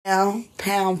Pound,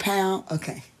 pound, pound.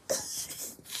 Okay.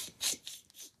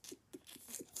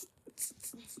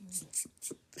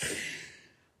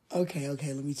 Okay.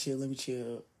 Let me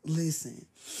chill. Listen,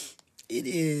 it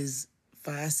is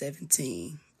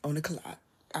 5:17 on the clock.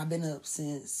 I've been up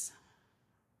since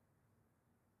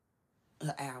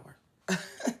an hour.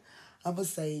 I'm gonna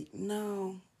say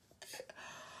no.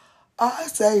 I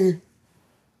say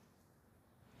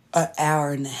an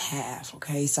hour and a half.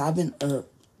 Okay, so I've been up.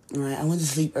 Right, I went to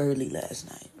sleep early last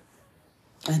night.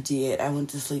 I did. I went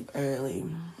to sleep early.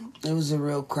 It was a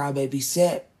real crybaby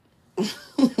set.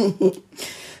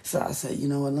 So I said, you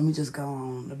know what? Let me just go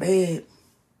on to bed,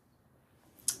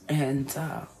 and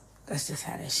that's just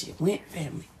how that shit went,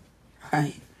 family.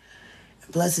 Right.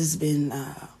 Plus, it's been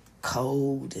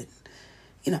cold and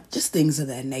just things of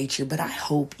that nature. But I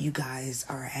hope you guys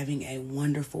are having a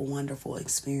wonderful, wonderful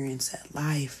experience at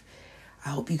life. I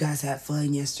hope you guys had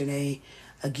fun yesterday.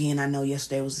 Again, I know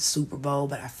yesterday was the Super Bowl,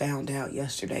 but I found out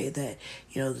yesterday that,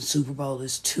 the Super Bowl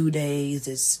is 2 days.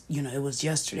 It was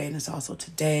yesterday and it's also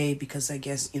today because I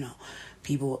guess,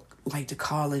 people like to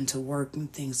call into work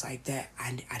and things like that.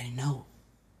 I didn't know.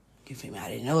 You feel me? I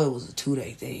didn't know it was a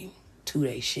 2-day thing.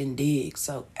 2-day shindig.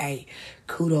 So, hey,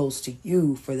 kudos to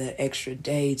you for that extra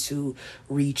day to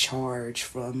recharge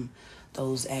from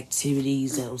those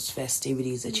activities, those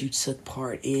festivities that you took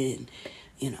part in,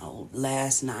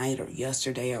 last night or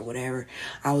yesterday or whatever.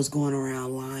 I was going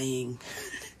around lying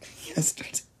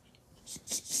yesterday.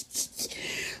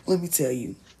 Let me tell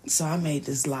you. So I made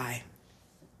this lie.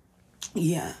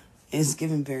 Yeah, it's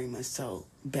given very much so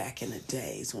back in the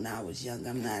days when I was young.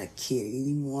 I'm not a kid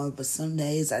anymore, but some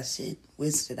days I shit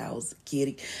wish that I was a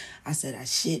kid. I said I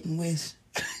shit and wish.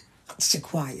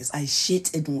 Shaquias. I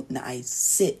sit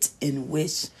and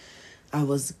wish I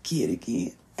was a kid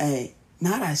again. Hey,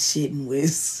 not I shit and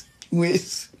wish.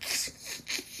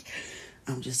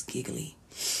 I'm just giggly.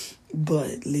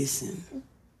 But listen,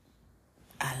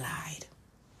 I lied.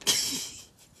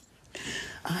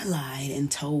 I lied and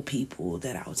told people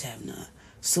that I was having a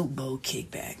Super Bowl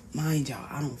kickback. Mind y'all,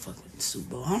 I don't fuck with the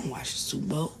Super Bowl. I don't watch the Super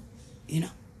Bowl. I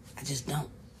just don't.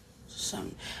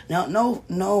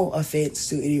 No offense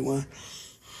to anyone.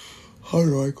 Hold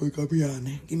on, quick, I'll be on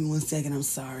there. Give me 1 second, I'm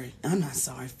sorry. I'm not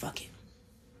sorry, fuck it.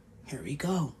 Here we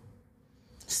go.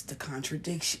 It's the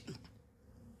contradiction.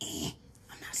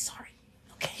 I'm not sorry,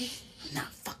 okay? I'm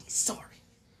not fucking sorry.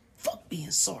 Fuck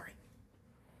being sorry.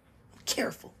 I'm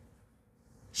careful.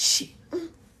 Shit.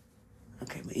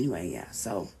 Okay, but anyway, yeah,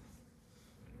 so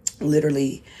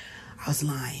literally, I was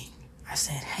lying. I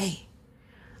said, hey,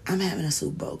 I'm having a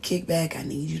Super Bowl kickback. I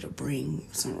need you to bring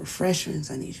some refreshments.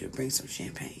 I need you to bring some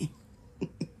champagne.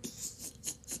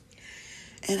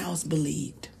 And I was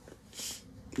believed.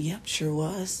 Yep, sure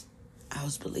was. I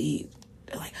was believed.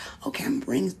 They're like, okay, I'm going to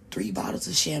bring 3 bottles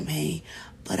of champagne,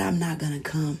 but I'm not going to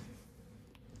come.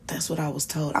 That's what I was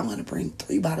told. I'm going to bring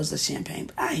 3 bottles of champagne,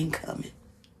 but I ain't coming.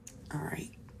 All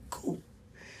right, cool.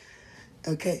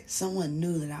 Okay, someone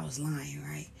knew that I was lying,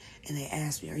 right? And they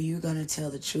asked me, are you going to tell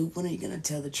the truth? When are you going to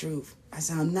tell the truth? I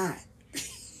said, I'm not.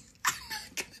 I'm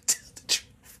not going to tell the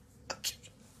truth. Okay.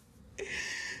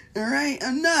 All right,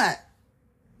 I'm not.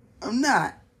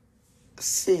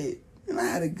 Shit. And I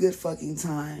had a good fucking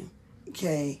time.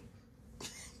 Okay.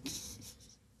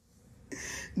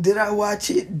 Did I watch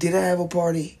it? Did I have a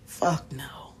party? Fuck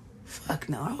no.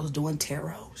 I was doing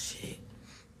tarot shit.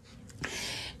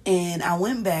 And I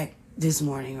went back this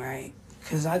morning, right?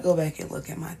 Because I go back and look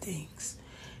at my things.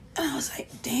 And I was like,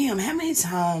 damn, how many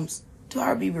times do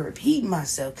I be repeating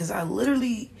myself? Because I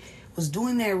literally was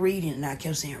doing that reading and I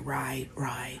kept saying, right.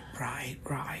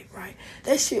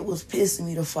 That shit was pissing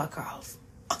me the fuck off.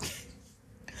 Okay.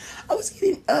 I was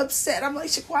getting upset. I'm like,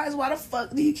 Shaquaz, why the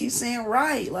fuck do you keep saying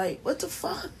right? Like, what the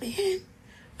fuck, man?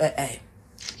 But hey,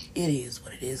 it is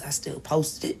what it is. I still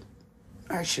posted it.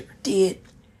 I sure did.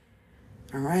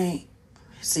 All right.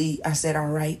 See, I said all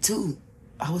right too.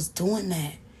 I was doing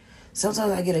that.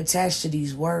 Sometimes I get attached to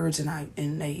these words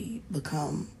and they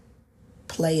become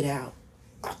played out.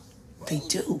 They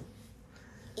do.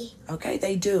 Okay,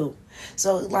 they do.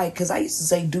 So like, cause I used to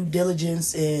say due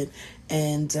diligence and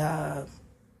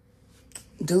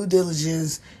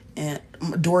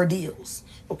door deals.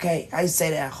 Okay, I used to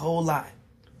say that a whole lot,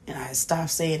 and I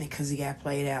stopped saying it because he got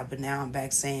played out. But now I'm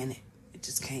back saying it. It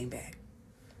just came back.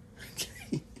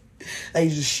 They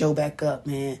just show back up,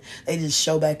 man. They just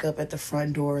show back up at the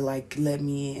front door like, let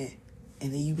me in.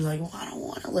 And then you be like, well, I don't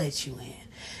want to let you in.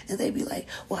 And they be like,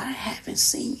 well, I haven't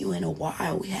seen you in a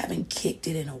while. We haven't kicked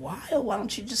it in a while. Why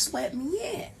don't you just let me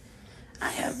in? I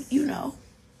have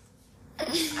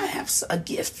a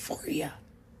gift for you.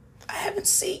 I haven't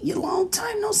seen you long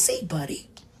time no see, buddy.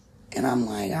 And I'm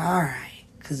like, all right.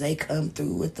 Because they come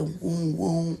through with the woom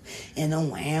woom and the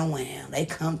wham wham. They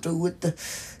come through with the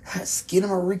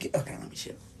skinamariki. Okay, let me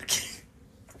chill.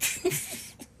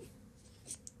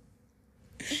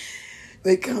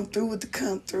 They come through with the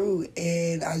come through.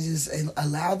 And I just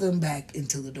allow them back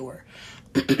into the door.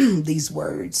 These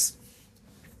words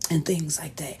and things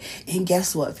like that. And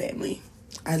guess what, family?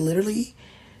 I literally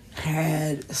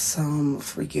had some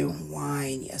freaking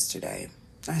wine yesterday.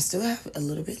 I still have a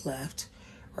little bit left,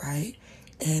 right?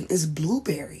 And it's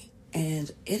blueberry. And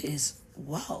it is,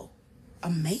 whoa,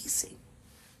 amazing.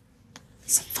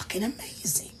 It's fucking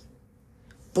amazing.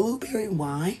 Blueberry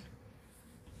wine.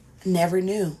 Never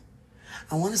knew.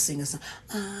 I want to sing a song.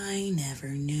 I never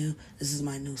knew. This is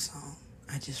my new song.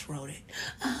 I just wrote it.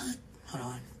 Hold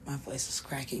on. My voice is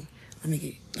cracking. Let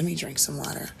me drink some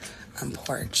water. I'm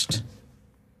parched.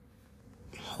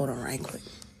 Hold on right quick.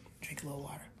 Drink a little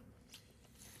water.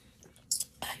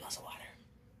 You want some water?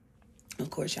 Of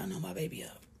course, y'all know my baby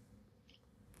up.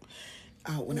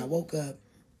 When I woke up,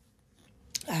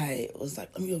 I was like,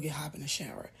 let me go hop in the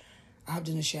shower. I hopped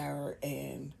in the shower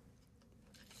and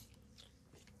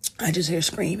I just hear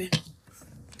screaming.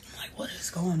 I'm like, what is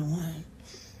going on?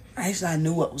 I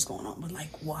knew what was going on, but like,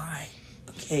 why?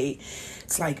 Okay,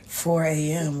 it's like 4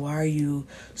 a.m. Why are you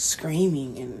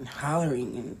screaming and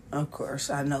hollering? And of course,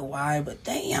 I know why, but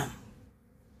damn.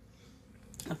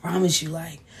 I promise you,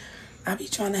 like, I be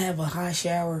trying to have a hot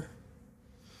shower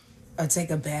or take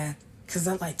a bath, because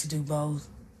I like to do both,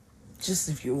 just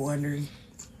if you're wondering.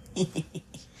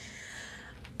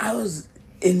 I was,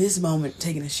 in this moment,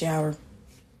 taking a shower,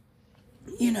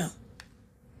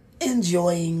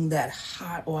 enjoying that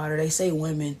hot water. They say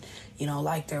women,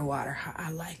 like their water hot. I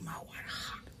like my water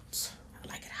hot. I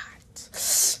like it hot.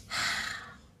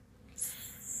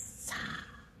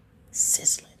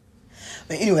 Sizzling.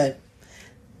 But anyway,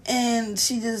 and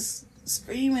she just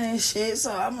screaming and shit.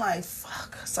 So I'm like,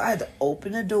 fuck. So I had to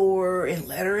open the door and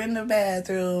let her in the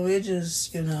bathroom. It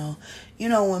just, when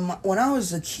I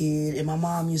was a kid and my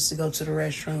mom used to go to the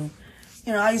restroom,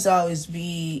 I used to always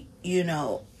be,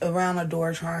 around the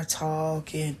door trying to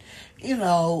talk, and,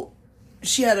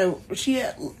 she had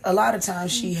a lot of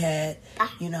times she had,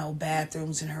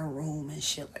 bathrooms in her room and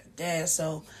shit like that.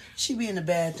 So she'd be in the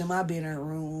bathroom, I'd be in her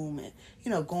room, and,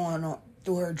 going on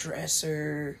through her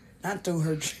dresser, not through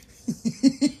her,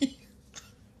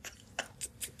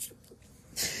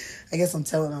 I guess I'm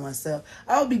telling on myself.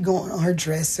 I would be going on her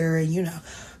dresser and,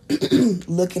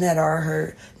 looking at all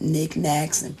her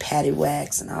knickknacks and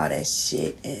paddywhacks and all that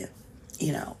shit, and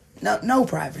no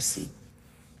privacy,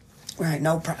 right?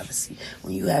 No privacy.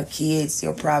 When you have kids,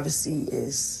 your privacy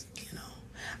is,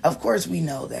 of course we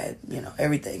know that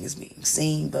everything is being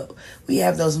seen, but we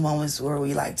have those moments where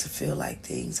we like to feel like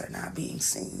things are not being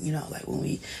seen. Like when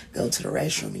we go to the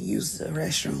restroom and use the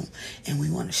restroom, and we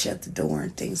want to shut the door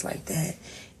and things like that,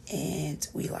 and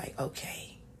we like,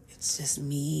 okay, it's just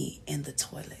me in the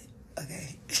toilet,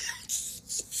 okay?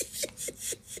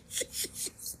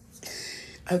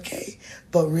 Okay,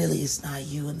 but really it's not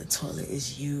you in the toilet.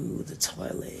 It's you, the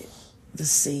toilet, the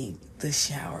sink, the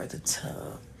shower, the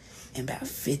tub, and about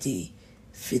 50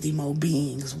 more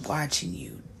beings watching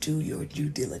you do your due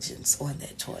diligence on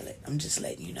that toilet. I'm just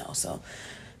letting you know. So,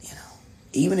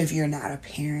 even if you're not a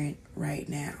parent right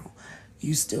now,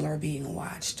 you still are being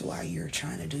watched while you're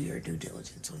trying to do your due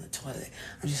diligence on the toilet.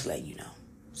 I'm just letting you know.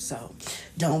 So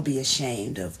don't be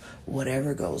ashamed of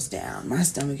whatever goes down. My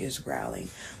stomach is growling.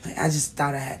 I just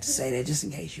thought I had to say that just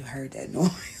in case you heard that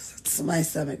noise. It's my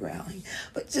stomach growling.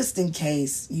 But just in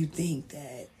case you think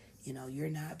that, you're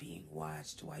not being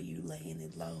watched while you laying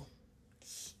it low.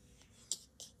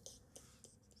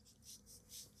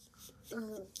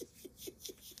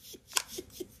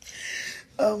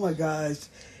 Oh my gosh.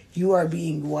 You are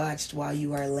being watched while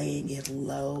you are laying it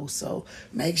low. So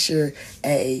make sure,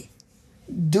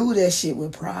 do that shit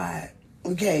with pride.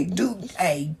 Okay?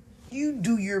 You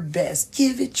do your best.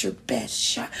 Give it your best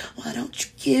shot. Why don't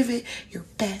you give it your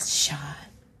best shot?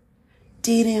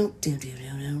 Do.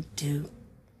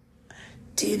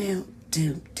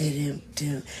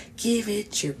 Give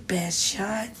it your best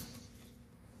shot.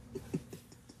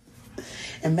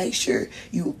 And make sure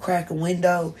you crack a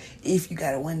window if you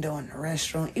got a window in the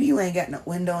restroom. If you ain't got no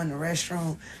window in the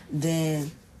restroom,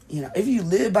 then, if you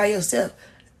live by yourself,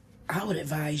 I would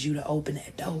advise you to open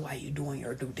that door while you're doing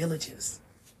your due diligence.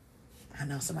 I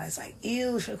know somebody's like,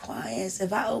 ew, Shaquias,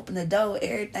 if I open the door,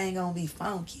 everything gonna be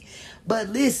funky. But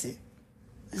listen,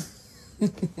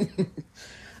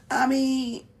 I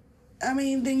mean,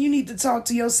 then you need to talk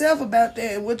to yourself about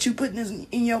that. What you putting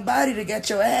in your body to get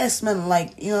your ass smelling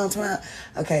like, what I'm talking about?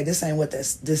 Okay, this ain't what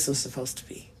this was supposed to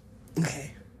be.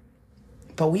 Okay.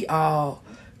 But we all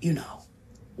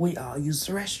use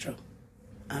the restroom.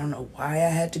 I don't know why I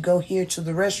had to go here to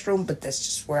the restroom, but that's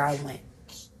just where I went.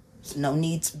 There's no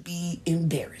need to be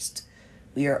embarrassed.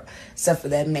 We are, except for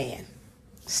that man.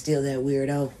 Still that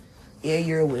weirdo. Yeah,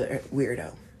 you're a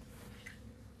weirdo.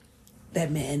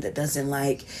 That man that doesn't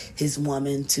like his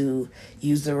woman to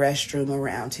use the restroom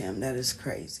around him. That is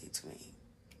crazy to me.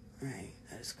 Right?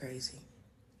 That is crazy.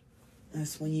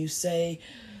 That's when you say,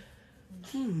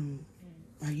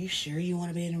 are you sure you want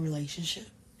to be in a relationship?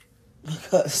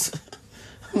 Because,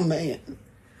 man,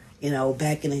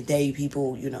 back in the day,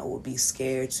 people, would be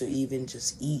scared to even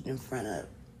just eat in front of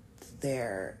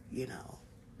their,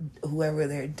 whoever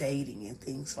they're dating and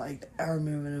things like that. I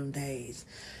remember them days.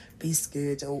 Be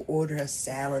scared to order a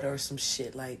salad or some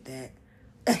shit like that.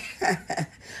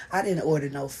 I didn't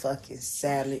order no fucking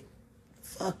salad.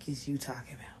 Fuck is you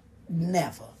talking about?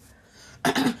 Never.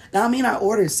 Now, I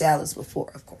ordered salads before,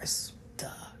 of course. Duh.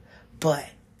 But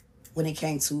when it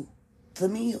came to the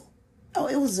meal,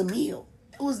 it was a meal.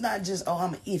 It was not just,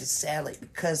 I'm going to eat a salad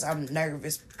because I'm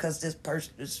nervous because this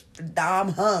person is, I'm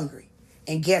hungry.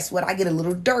 And guess what? I get a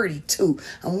little dirty too.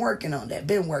 I'm working on that.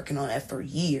 Been working on that for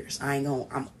years. I ain't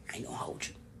gonna hold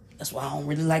you. That's why I don't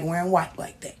really like wearing white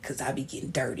like that, because I be getting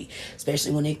dirty,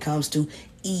 especially when it comes to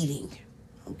eating.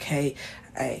 Okay?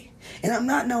 Hey. And I'm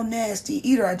not no nasty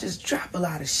eater. I just drop a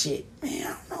lot of shit. Man, I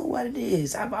don't know what it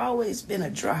is. I've always been a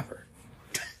dropper.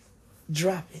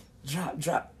 Drop it.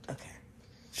 Drop. Okay.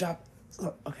 Drop.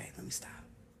 Oh, okay, let me stop.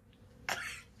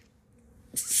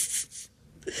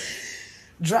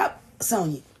 Drop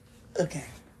Sonya. Okay.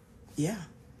 Yeah,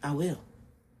 I will.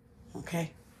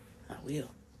 Okay? I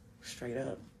will. Straight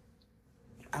up.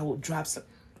 I will drop some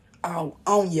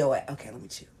on your ass. Okay, let me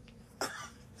chill.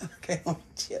 Okay, let me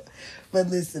chill. But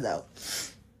listen though.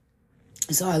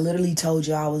 So I literally told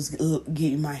you I was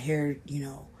getting my hair,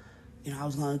 I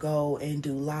was going to go and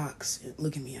do locks.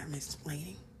 Look at me, I'm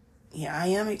explaining. Yeah, I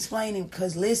am explaining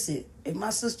because listen, if my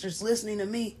sister's listening to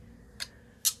me,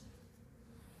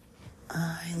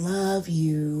 I love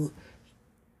you.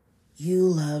 You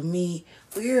love me.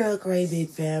 We're a great big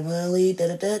family.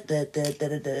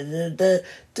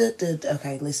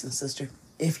 Okay, listen, sister.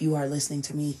 If you are listening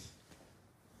to me,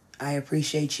 I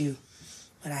appreciate you.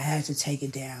 But I had to take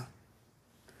it down.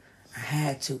 I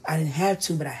had to. I didn't have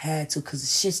to, but I had to because the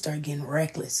shit started getting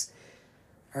reckless.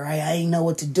 All right? I didn't know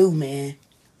what to do, man.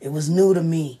 It was new to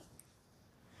me.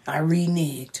 I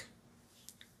reneged.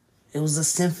 It was a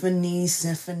symphony.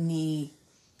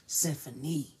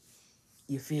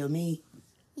 You feel me?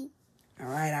 All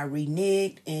right, I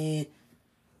reneged, and,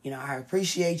 I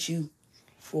appreciate you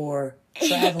for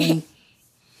traveling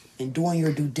and doing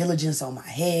your due diligence on my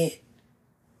head,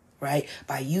 right?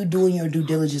 By you doing your due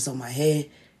diligence on my head,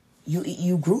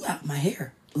 you grew out my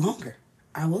hair longer.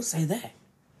 I will say that.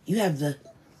 You have the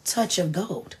touch of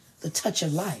gold, the touch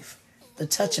of life, the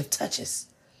touch of touches.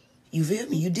 You feel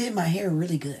me? You did my hair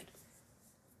really good.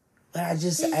 But I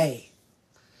just,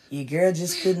 your girl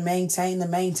just couldn't maintain the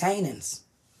maintenance.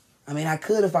 I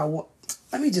could if I want.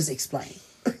 Let me just explain.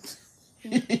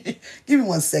 Give me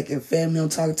 1 second, family. I'm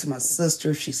talking to my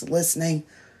sister. If she's listening.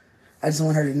 I just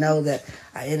want her to know that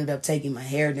I ended up taking my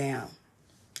hair down.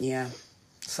 Yeah.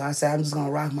 So I said, I'm just going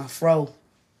to rock my fro.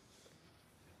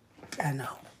 I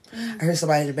know. I heard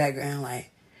somebody in the background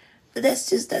like, but that's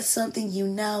something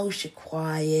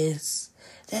Shaquias.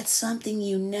 That's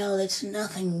something that's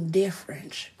nothing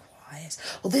different, Shaquias.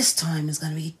 Well, this time is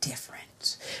going to be different.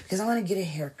 Because I'm going to get a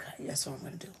haircut. That's what I'm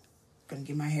going to do. I'm going to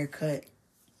get my hair cut.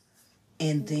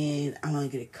 And then I'm going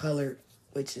to get it colored,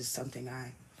 which is something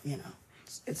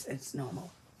it's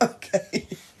normal. Okay.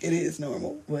 It is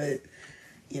normal. But,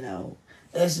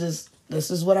 this is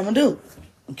what I'm going to do.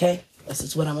 Okay? This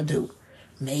is what I'm going to do.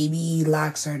 Maybe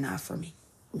locks are not for me.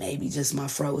 Maybe just my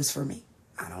fro is for me.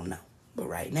 I don't know. But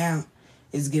right now,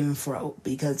 it's giving fro.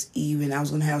 Because even I was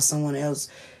going to have someone else,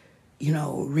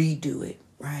 redo it.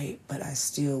 Right? But I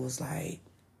still was like,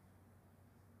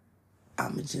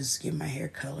 I'm going to just get my hair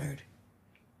colored.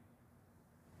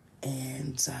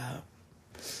 And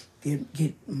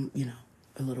get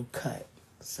a little cut.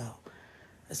 So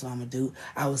that's what I'm going to do.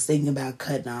 I was thinking about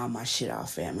cutting all my shit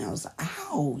off, family. I was like,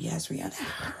 ow, yes, Rihanna,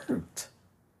 that hurt.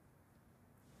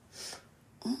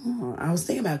 I was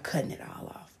thinking about cutting it all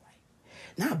off. Like,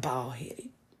 not bald-headed.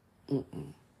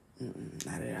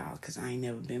 Not at all, because I ain't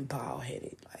never been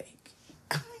bald-headed. Like,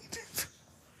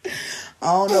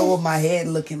 I don't know what my head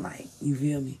looking like. You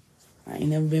feel me? I ain't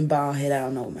never been bald-headed. I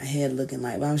don't know what my head looking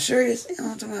like. But I'm sure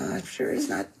I'm sure it's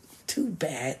not too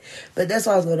bad. But that's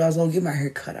what I was going to do. I was going to get my hair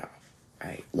cut off.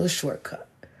 Right? A little short cut.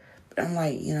 But I'm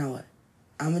like, you know what?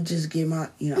 I'm going to just get my,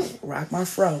 rock my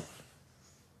fro.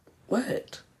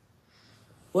 What?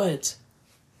 What?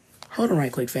 Hold on right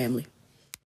quick, family.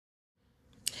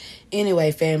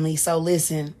 Anyway, family, so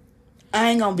listen, I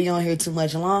ain't gonna be on here too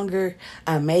much longer.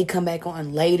 I may come back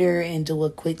on later and do a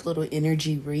quick little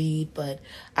energy read, but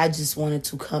I just wanted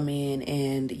to come in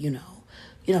and,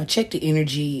 check the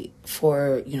energy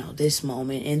for, this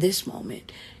moment and this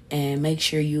moment and make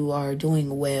sure you are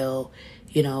doing well.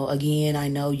 Again, I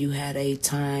know you had a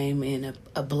time and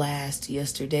a blast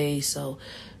yesterday, so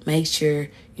make sure,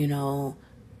 you're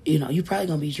probably going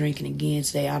to be drinking again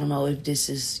today. I don't know if this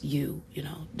is you,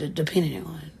 depending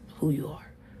on who you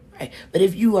are, right? But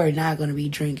if you are not going to be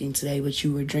drinking today, but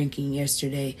you were drinking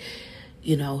yesterday,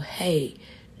 hey,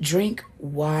 drink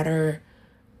water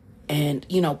and,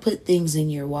 put things in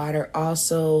your water.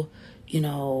 Also,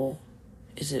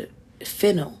 is it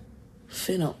fennel?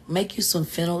 Fennel. Make you some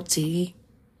fennel tea.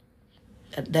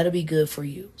 That'll be good for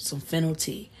you. Some fennel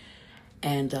tea.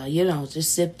 And,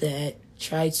 just sip that.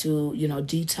 Try to,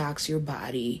 detox your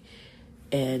body.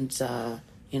 And,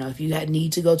 if you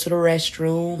need to go to the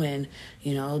restroom and,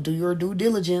 do your due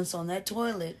diligence on that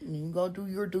toilet, you go do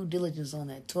your due diligence on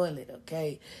that toilet,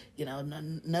 okay?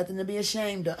 Nothing to be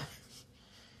ashamed of.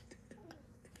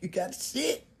 You got to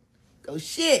shit. Go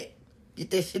shit.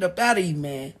 Get that shit up out of you,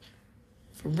 man.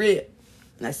 For real.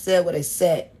 And I said what I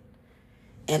said.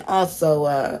 And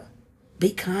also,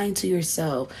 be kind to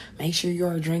yourself. Make sure you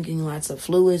are drinking lots of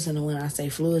fluids. And when I say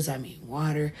fluids, I mean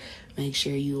water. Make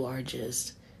sure you are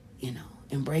just,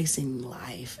 embracing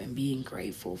life and being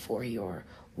grateful for your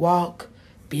walk,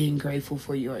 being grateful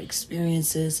for your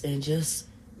experiences, and just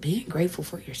being grateful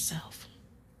for yourself.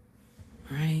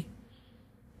 All right?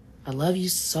 I love you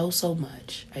so, so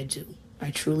much. I do. I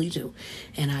truly do.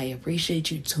 And I appreciate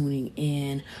you tuning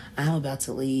in. I'm about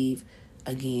to leave.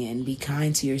 Again, be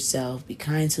kind to yourself. Be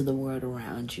kind to the world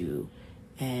around you.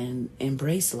 And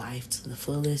embrace life to the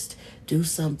fullest. Do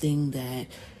something that,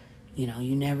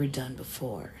 you never done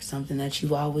before. Something that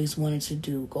you've always wanted to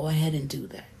do. Go ahead and do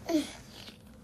that.